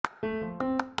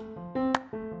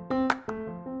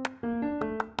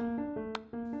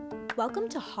Welcome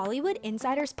to Hollywood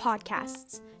Insiders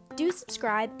Podcasts. Do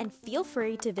subscribe and feel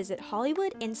free to visit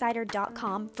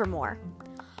HollywoodInsider.com for more.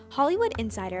 Hollywood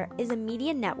Insider is a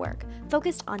media network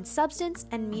focused on substance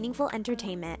and meaningful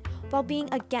entertainment while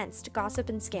being against gossip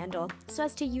and scandal, so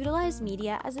as to utilize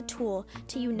media as a tool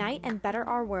to unite and better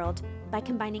our world by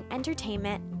combining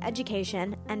entertainment,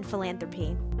 education, and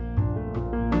philanthropy.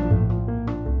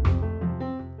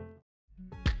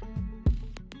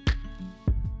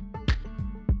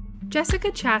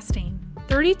 Jessica Chastain,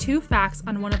 32 facts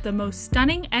on one of the most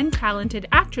stunning and talented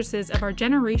actresses of our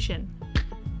generation.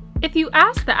 If you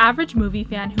ask the average movie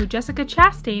fan who Jessica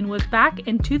Chastain was back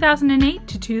in 2008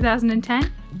 to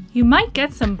 2010, you might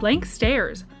get some blank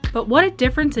stares, but what a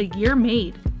difference a year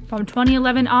made. From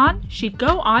 2011 on, she'd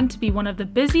go on to be one of the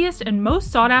busiest and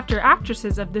most sought-after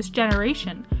actresses of this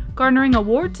generation, garnering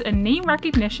awards and name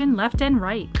recognition left and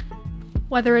right.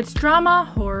 Whether it's drama,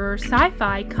 horror,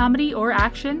 sci-fi, comedy, or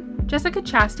action, Jessica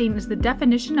Chastain is the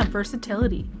definition of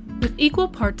versatility, with equal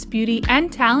parts beauty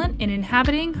and talent in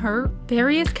inhabiting her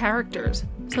various characters.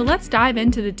 So let's dive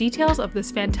into the details of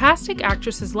this fantastic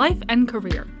actress's life and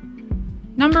career.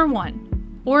 Number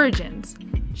 1. Origins.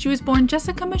 She was born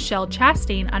Jessica Michelle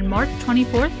Chastain on March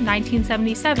 24,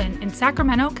 1977 in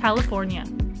Sacramento, California.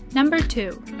 Number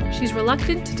 2. She's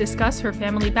reluctant to discuss her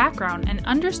family background, and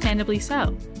understandably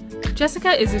so.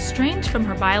 Jessica is estranged from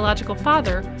her biological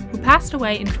father, who passed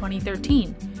away in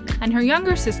 2013, and her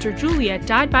younger sister Juliet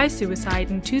died by suicide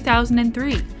in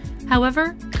 2003.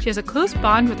 However, she has a close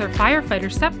bond with her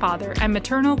firefighter stepfather and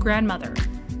maternal grandmother.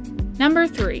 Number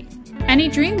 3. Any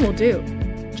dream will do.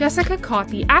 Jessica caught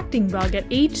the acting bug at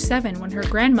age 7 when her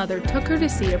grandmother took her to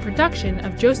see a production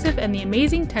of Joseph and the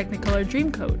Amazing Technicolor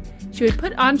Dreamcoat. She would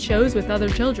put on shows with other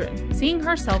children, seeing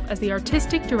herself as the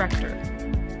artistic director.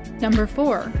 Number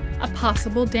 4. A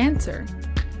possible dancer.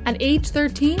 At age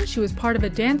 13, she was part of a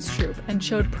dance troupe and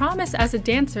showed promise as a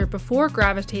dancer before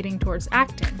gravitating towards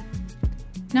acting.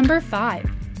 Number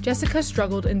 5. Jessica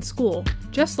struggled in school,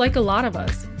 just like a lot of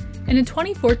us. In a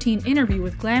 2014 interview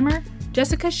with Glamour,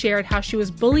 Jessica shared how she was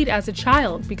bullied as a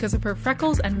child because of her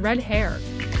freckles and red hair,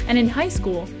 and in high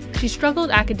school, she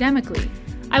struggled academically.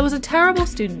 "I was a terrible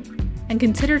student," and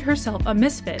considered herself a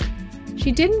misfit.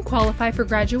 She didn't qualify for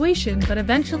graduation, but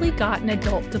eventually got an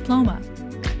adult diploma.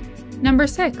 Number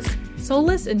 6.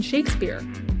 Solace in Shakespeare.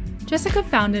 Jessica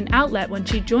found an outlet when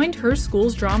she joined her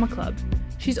school's drama club.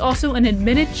 She's also an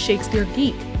admitted Shakespeare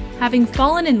geek, having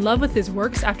fallen in love with his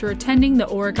works after attending the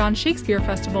Oregon Shakespeare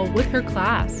Festival with her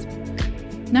class.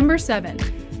 Number 7.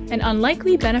 An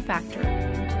unlikely benefactor.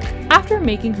 After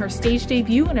making her stage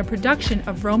debut in a production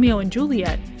of Romeo and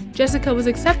Juliet, Jessica was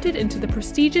accepted into the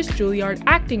prestigious Juilliard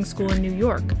Acting School in New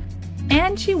York,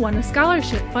 and she won a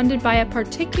scholarship funded by a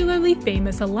particularly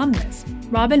famous alumnus,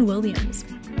 Robin Williams.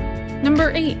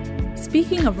 Number 8.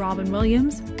 Speaking of Robin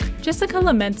Williams, Jessica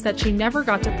laments that she never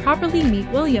got to properly meet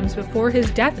Williams before his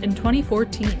death in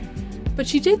 2014, but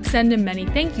she did send him many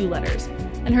thank you letters,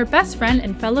 and her best friend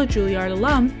and fellow Juilliard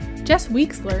alum, Jess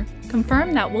Weixler,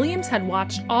 confirmed that Williams had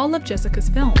watched all of Jessica's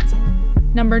films.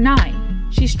 Number 9.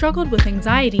 She struggled with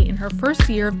anxiety in her first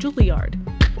year of Juilliard,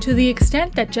 to the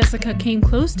extent that Jessica came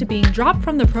close to being dropped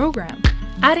from the program.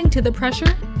 Adding to the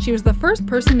pressure, she was the first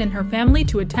person in her family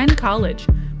to attend college,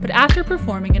 but after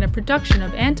performing in a production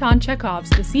of Anton Chekhov's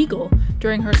The Seagull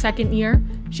during her second year,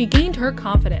 she gained her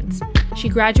confidence. She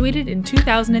graduated in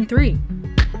 2003.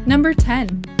 Number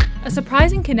 10. A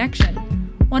surprising connection.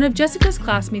 One of Jessica's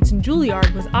classmates in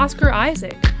Juilliard was Oscar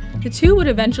Isaac. The two would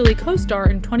eventually co-star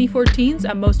in 2014's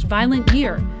A Most Violent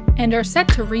Year, and are set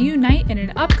to reunite in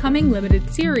an upcoming limited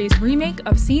series remake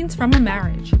of Scenes from a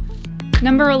Marriage.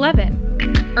 Number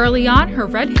 11. Early on, her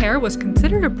red hair was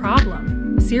considered a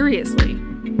problem. Seriously.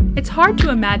 It's hard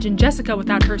to imagine Jessica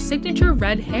without her signature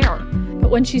red hair, but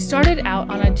when she started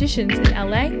out on auditions in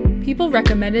LA, people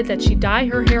recommended that she dye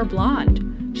her hair blonde.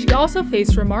 She also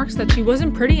faced remarks that she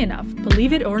wasn't pretty enough,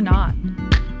 believe it or not.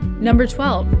 Number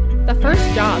 12. The First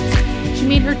Jobs. She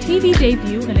made her TV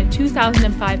debut in a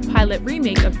 2005 pilot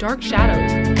remake of Dark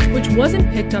Shadows, which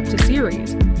wasn't picked up to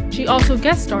series. She also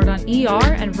guest starred on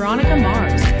ER and Veronica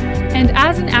Mars. And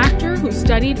as an actor who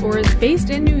studied or is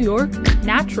based in New York,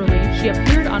 naturally, she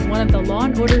appeared on one of the Law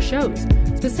 & Order shows,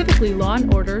 specifically Law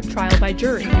 & Order Trial by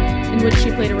Jury, in which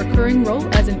she played a recurring role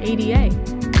as an ADA.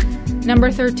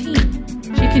 Number 13.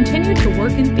 She continued to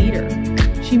work in theater.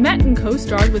 She met and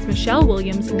co-starred with Michelle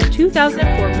Williams in the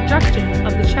 2004 production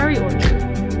of The Cherry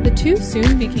Orchard. The two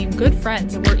soon became good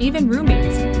friends and were even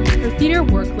roommates. Her theater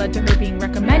work led to her being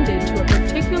recommended to a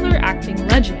particular acting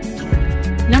legend.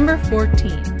 Number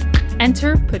 14.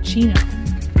 Enter Pacino.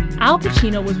 Al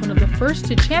Pacino was one of the first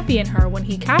to champion her when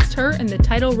he cast her in the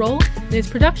title role in his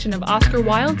production of Oscar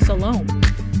Wilde's Salome.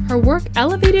 Her work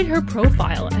elevated her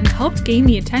profile and helped gain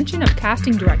the attention of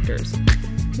casting directors.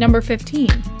 Number 15.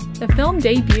 The film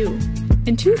debut.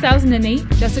 In 2008,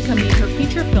 Jessica made her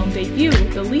feature film debut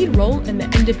with the lead role in the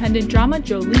independent drama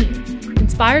Jolene,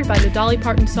 inspired by the Dolly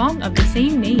Parton song of the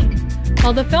same name.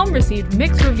 While the film received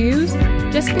mixed reviews,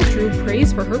 Jessica drew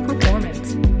praise for her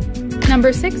performance.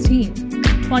 Number 16.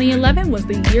 2011 was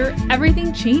the year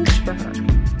everything changed for her.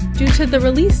 Due to the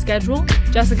release schedule,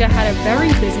 Jessica had a very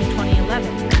busy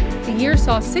 2011. The year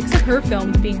saw 6 of her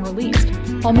films being released,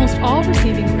 almost all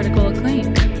receiving critical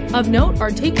acclaim. Of note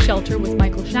are Take Shelter with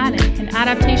Michael Shannon, an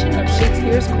adaptation of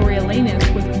Shakespeare's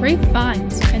Coriolanus with Ralph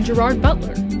Fiennes and Gerard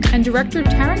Butler, and director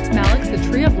Terrence Malick's The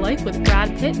Tree of Life with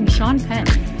Brad Pitt and Sean Penn.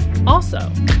 Also,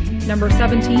 number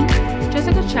 17,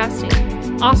 Jessica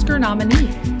Chastain, Oscar nominee.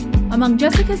 Among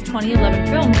Jessica's 2011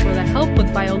 films were The Help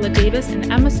with Viola Davis and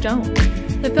Emma Stone.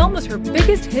 The film was her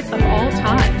biggest hit of all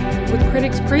time, with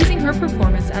critics praising her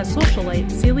performance as socialite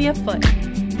Celia Foote.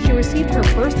 She received her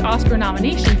first Oscar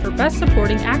nomination for Best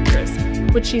Supporting Actress,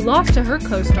 which she lost to her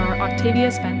co-star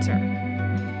Octavia Spencer.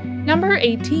 Number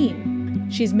 18.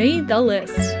 She's made the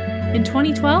list. In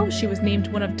 2012, she was named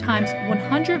one of Time's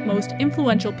 100 most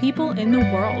influential people in the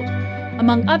world,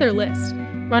 among other lists,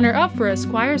 runner-up for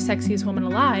Esquire's Sexiest Woman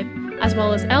Alive, as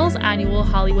well as Elle's annual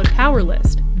Hollywood Power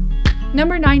List.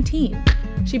 Number 19.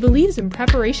 She believes in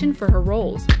preparation for her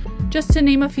roles. Just to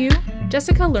name a few,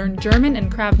 Jessica learned German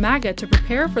and Krav Maga to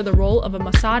prepare for the role of a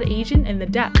Mossad agent in The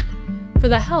Depth. For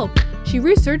The Help, she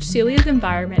researched Celia's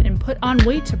environment and put on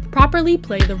weight to properly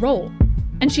play the role.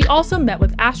 And she also met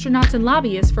with astronauts and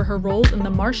lobbyists for her roles in The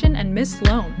Martian and Miss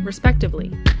Sloane,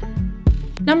 respectively.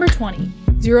 Number 20.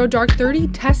 Zero Dark 30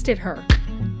 tested her.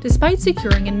 Despite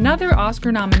securing another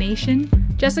Oscar nomination,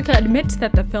 Jessica admits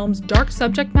that the film's dark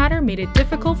subject matter made it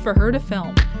difficult for her to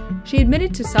film. She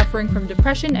admitted to suffering from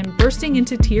depression and bursting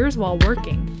into tears while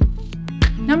working.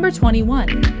 Number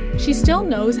 21. She still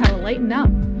knows how to lighten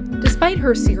up. Despite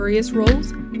her serious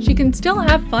roles, she can still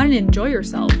have fun and enjoy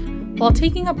herself. While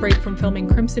taking a break from filming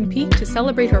Crimson Peak to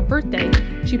celebrate her birthday,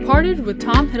 she partied with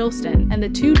Tom Hiddleston and the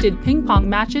two did ping pong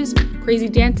matches, crazy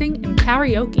dancing, and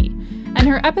karaoke. And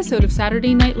her episode of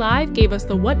Saturday Night Live gave us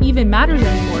the What Even Matters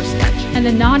Anymore sketch and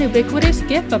the non-ubiquitous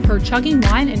gif of her chugging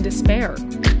wine in despair.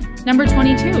 Number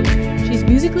 22. She's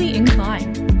musically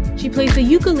inclined. She plays the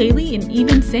ukulele and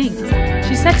even sings.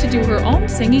 She's set to do her own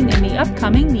singing in the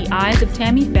upcoming The Eyes of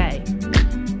Tammy Faye.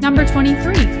 Number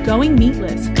 23. Going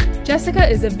meatless. Jessica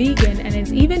is a vegan and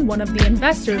is even one of the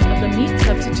investors of the meat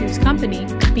substitutes company,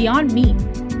 Beyond Meat.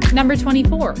 Number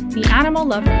 24. The Animal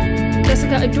Lover.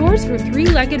 Jessica adores her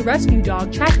 3-legged rescue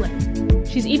dog, Chaplin.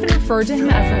 She's even referred to him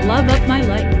as the love of my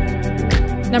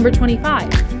life. Number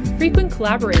 25. Frequent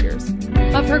collaborators.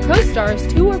 Of her co-stars,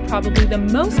 2 are probably the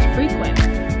most frequent.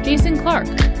 Jason Clarke,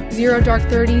 Zero Dark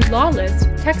 30's Lawless,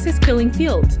 Texas Killing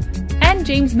Fields, and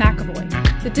James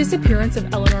McAvoy, The Disappearance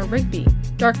of Eleanor Rigby,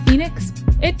 Dark Phoenix,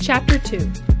 It Chapter 2.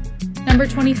 Number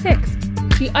 26.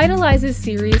 She idolizes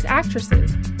serious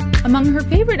actresses. Among her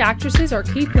favorite actresses are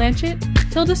Cate Blanchett,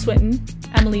 Tilda Swinton,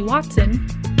 Emily Watson,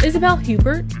 Isabel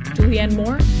Huppert, Julianne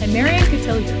Moore, and Marion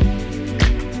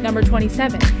Cotillard. Number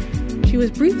 27. She was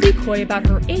briefly coy about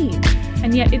her age,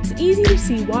 and yet it's easy to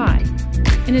see why.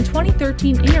 In a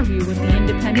 2013 interview with The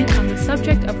Independent on the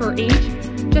subject of her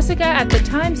age, Jessica at the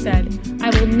time said, "I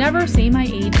will never say my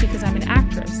age because I'm an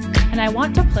actress, and I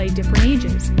want to play different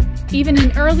ages." Even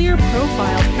an earlier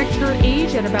profile pegged her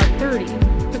age at about 30,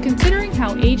 but considering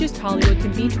how ageist Hollywood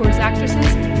can be towards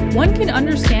actresses, one can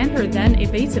understand her then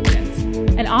evasiveness.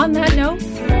 And on that note,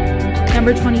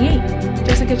 number 28,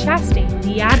 Jessica Chastain,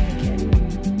 The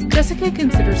Advocate. Jessica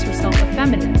considers herself a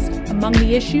feminist. Among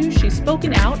the issues, she's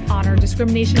spoken out on are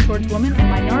discrimination towards women and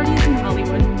minorities in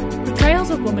Hollywood, portrayals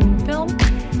of women in film,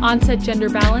 on-set gender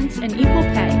balance, and equal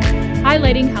pay,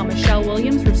 highlighting how Michelle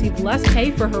Williams received less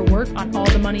pay for her work on All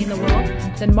the Money in the World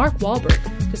than Mark Wahlberg,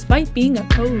 despite being a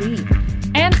co-lead,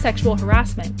 and sexual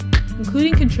harassment,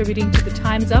 including contributing to the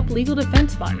Time's Up Legal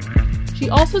Defense Fund. She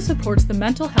also supports the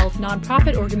mental health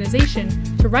nonprofit organization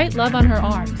To Write Love on Her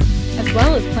Arms, as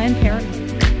well as Planned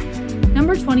Parenthood.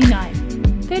 Number 29.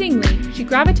 Fittingly, she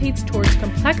gravitates towards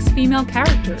complex female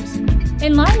characters.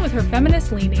 In line with her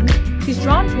feminist leaning, she's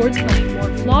drawn towards playing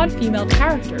more flawed female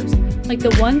characters, like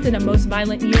the ones in A Most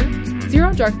Violent Year,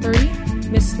 Zero Dark 30,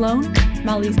 Miss Sloane,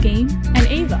 Molly's Game, and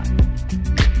Ava.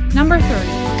 Number 30.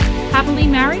 Happily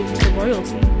married to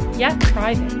royalty, yet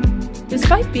private.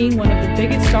 Despite being one of the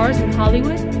biggest stars in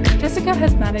Hollywood, Jessica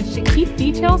has managed to keep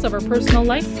details of her personal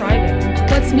life private.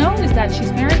 What's known is that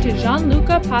she's married to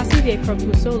Gianluca Passi de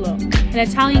Propulsolo, an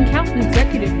Italian count and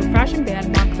executive for fashion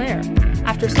brand Moncler,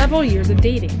 after several years of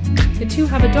dating. The two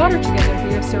have a daughter together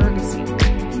via surrogacy.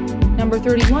 Number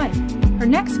 31. Her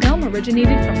next film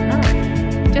originated from her.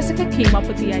 Jessica came up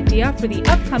with the idea for the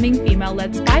upcoming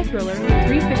female-led spy thriller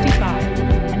 355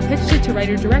 and pitched it to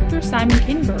writer-director Simon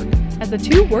Kinberg as the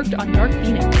two worked on Dark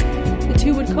Phoenix. The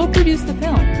two would co-produce the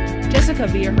film, Jessica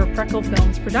via her Freckle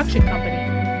Films production company,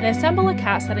 and assemble a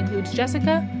cast that includes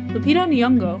Jessica, Lupita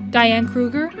Nyong'o, Diane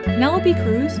Kruger, Penelope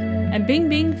Cruz, and Bing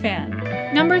Bing Fan.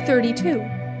 Number 32.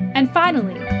 And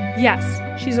finally, yes,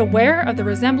 she's aware of the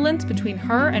resemblance between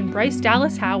her and Bryce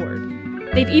Dallas Howard.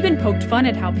 They've even poked fun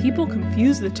at how people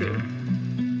confuse the two.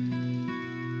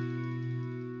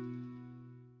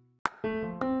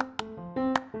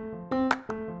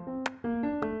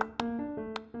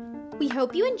 We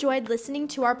hope you enjoyed listening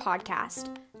to our podcast.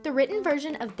 The written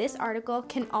version of this article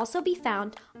can also be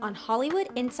found on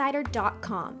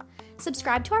HollywoodInsider.com.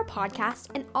 Subscribe to our podcast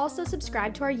and also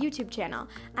subscribe to our YouTube channel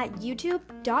at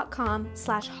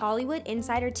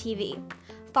youtube.com/HollywoodInsiderTV.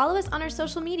 Follow us on our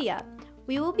social media.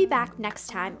 We will be back next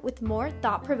time with more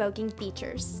thought-provoking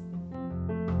features.